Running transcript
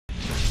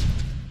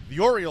The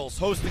Orioles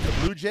hosting the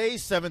Blue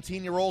Jays.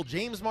 17-year-old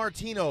James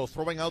Martino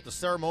throwing out the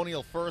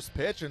ceremonial first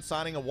pitch and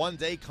signing a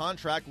one-day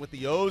contract with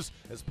the O's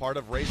as part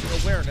of raising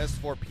awareness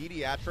for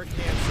pediatric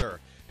cancer.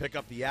 Pick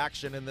up the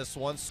action in this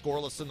one,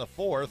 scoreless in the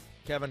fourth.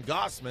 Kevin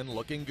Gossman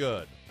looking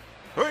good.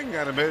 Swing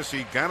and a miss.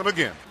 He got him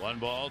again. 1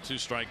 ball, 2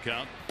 strike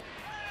count,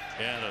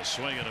 and a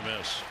swing and a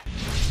miss.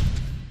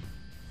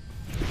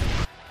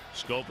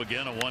 Schoop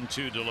again, a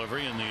 1-2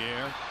 delivery in the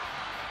air.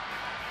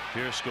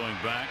 Pierce going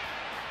back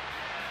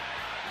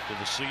to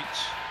the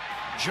seats,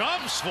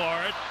 jumps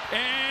for it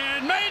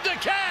and made the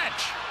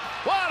catch.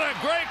 What a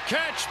great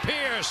catch,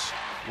 Pierce.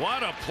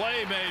 What a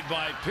play made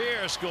by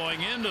Pierce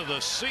going into the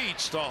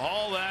seats to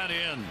haul that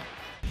in.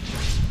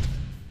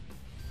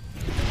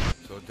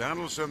 So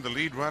Donaldson, the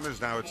lead runner, is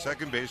now at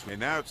second base, and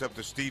now it's up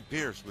to Steve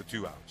Pierce with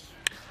 2 outs.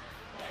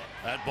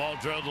 That ball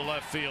drilled to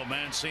left field.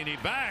 Mancini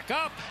back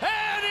up,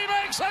 and he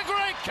makes a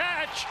great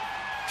catch.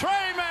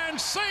 Trey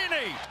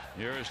Mancini.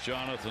 Here is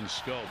Jonathan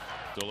Schoop.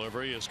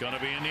 Delivery is going to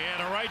be in the air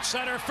to right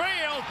center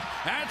field.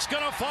 That's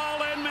going to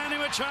fall in. Manny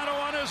Machado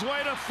on his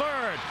way to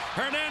third.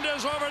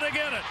 Hernandez over to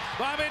get it.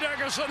 Bobby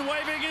Dickerson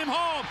waving him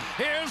home.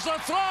 Here's the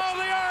throw.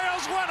 The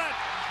Orioles win it.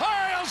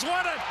 Orioles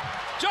win it.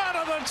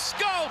 Jonathan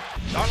Schoop.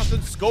 Jonathan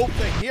Schoop,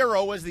 the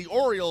hero, as the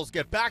Orioles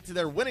get back to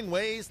their winning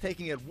ways,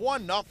 taking it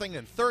 1-0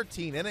 in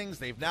 13 innings.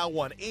 They've now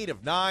won 8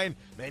 of 9.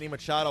 Manny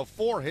Machado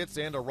 4 hits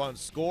and a run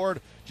scored.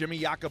 Jimmy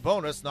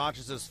Yacobonis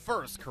notches his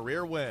first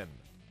career win.